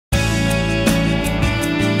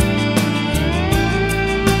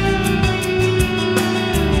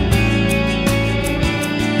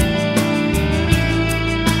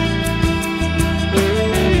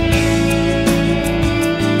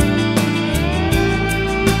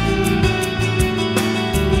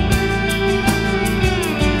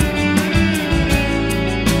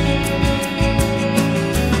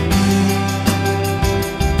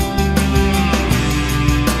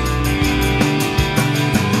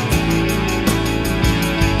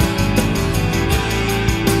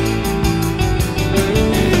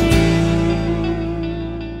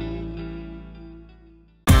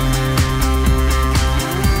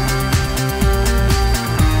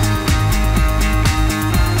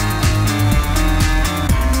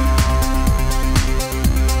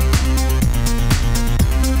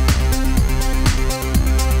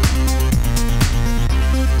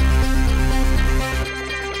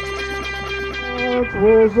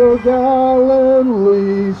stars are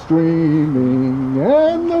gallantly streaming,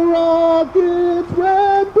 and the rockets'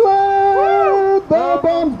 red glare, the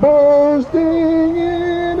bombs bursting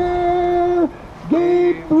in air,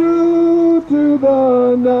 gave through to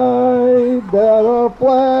the night that our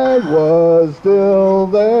flag was still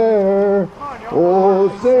there. Oh,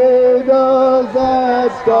 say does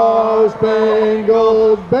that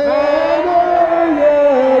star-spangled banner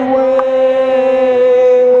yet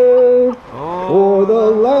wave o'er the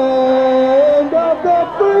land of the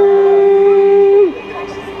free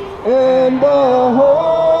and the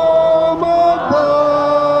home of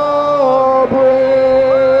the brave.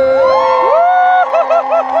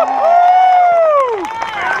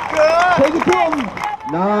 Take it, Tim.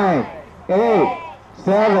 9, 8,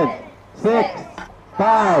 7, 6,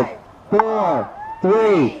 5, 4,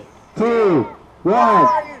 3, 2, 1.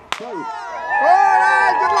 Alright,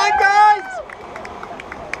 good luck, guys!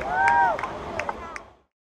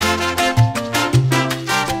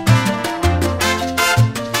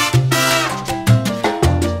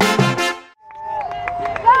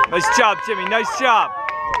 Nice job, Jimmy. Nice job.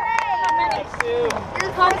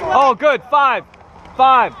 Oh, good. 5.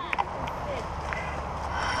 5.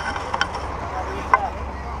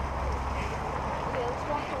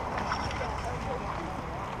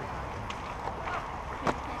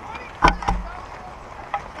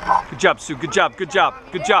 Good job, Sue. Good job. Good job.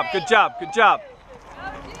 Good job. Good job. Good job.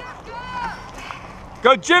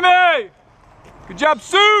 Go, Jimmy! Good job,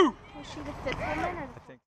 Sue! Was she the 5th woman? I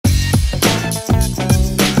think.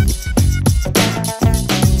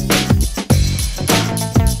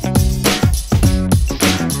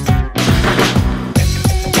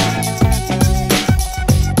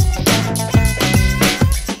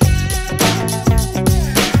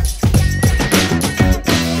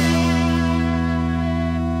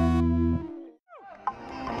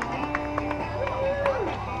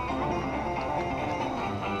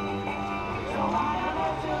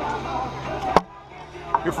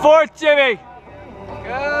 You're 4th, Jimmy!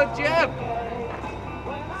 Go, Jim!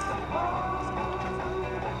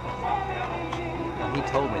 He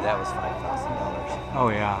told me that was $5,000. Oh,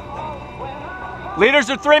 yeah.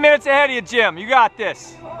 Leaders are 3 minutes ahead of you, Jim. You got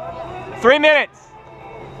this. 3 minutes.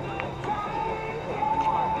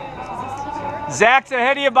 Zach's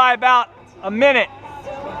ahead of you by about a minute.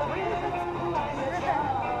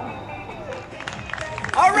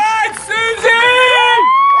 All right, Susie!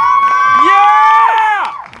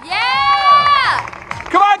 Yeah! Yeah!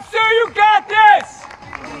 Come on, Sue, you got this!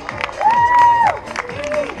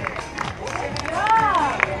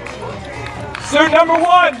 Sue, number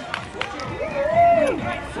 1.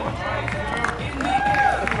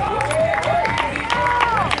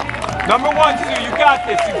 Number 1, Sue, you got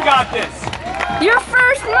this, you got this. You're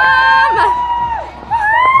first, Mom!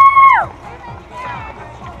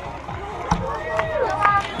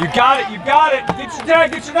 You got it, you got it. Get your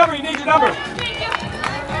tag, get your number, you need your number.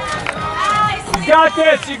 You got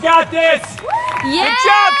this, you got this. Yeah! Good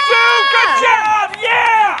job, Sue, good job,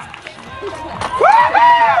 yeah!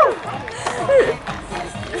 Woo-hoo!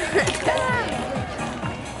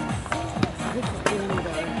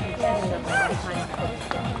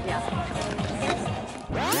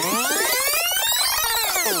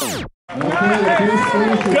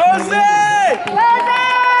 Go, Zay! Go,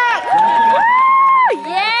 Zach! Woo!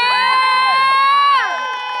 Yeah!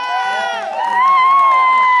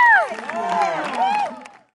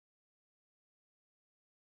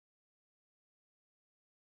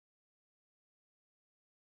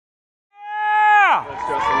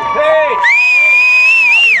 Hey!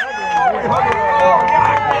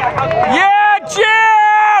 Yeah,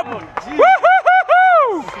 Jim!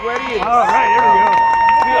 Woo-hoo-hoo-hoo! Sweaty. All right, here we go.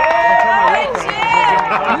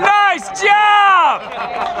 Nice job!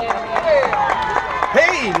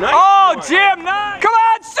 Hey, nice. Oh, Jim, nice! Come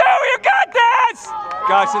on, Sue, you got this!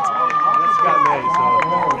 Gosh, it's...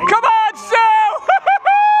 Come on, Sue!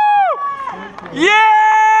 Woo-hoo-hoo!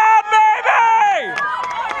 Yeah, baby!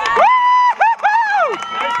 Woo-hoo-hoo!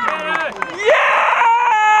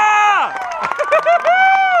 Yeah!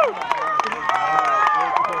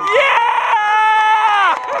 Yeah!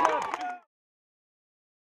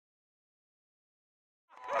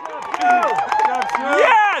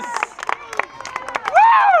 Yes!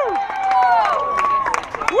 Woo!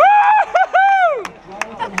 Woo!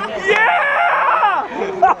 Yeah!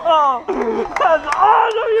 That's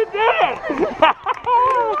awesome! You did it!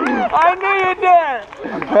 I knew you did it!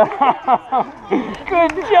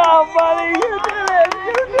 Good job, buddy! You did it!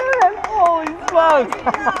 You did it! Holy smokes!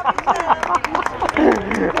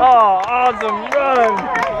 Oh, awesome run!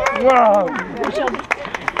 Wow!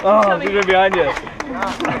 Oh, she's right behind you.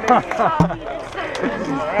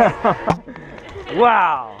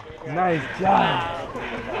 Wow. Nice job.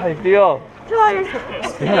 How you feel? Tired.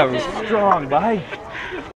 Yeah, that was strong, bye.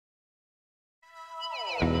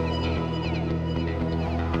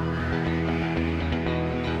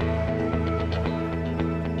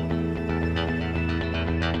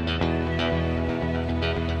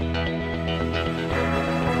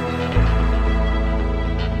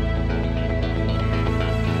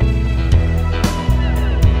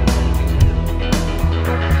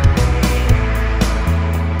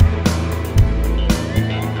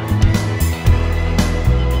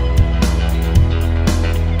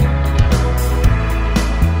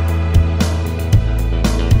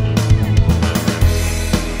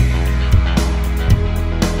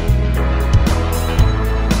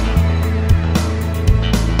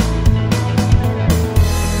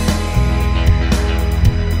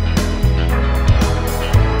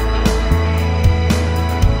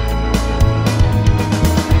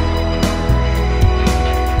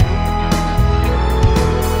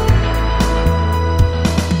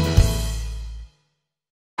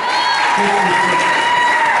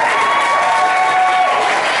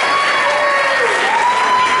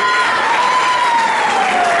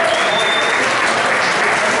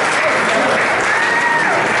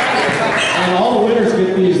 And all the winners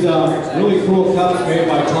get these really cool cups made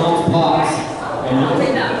by Tom's Pots. And so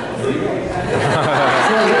winners,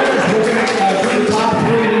 we're going to do the top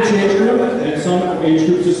 3 in each age group, and some age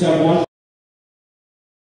groups just have one.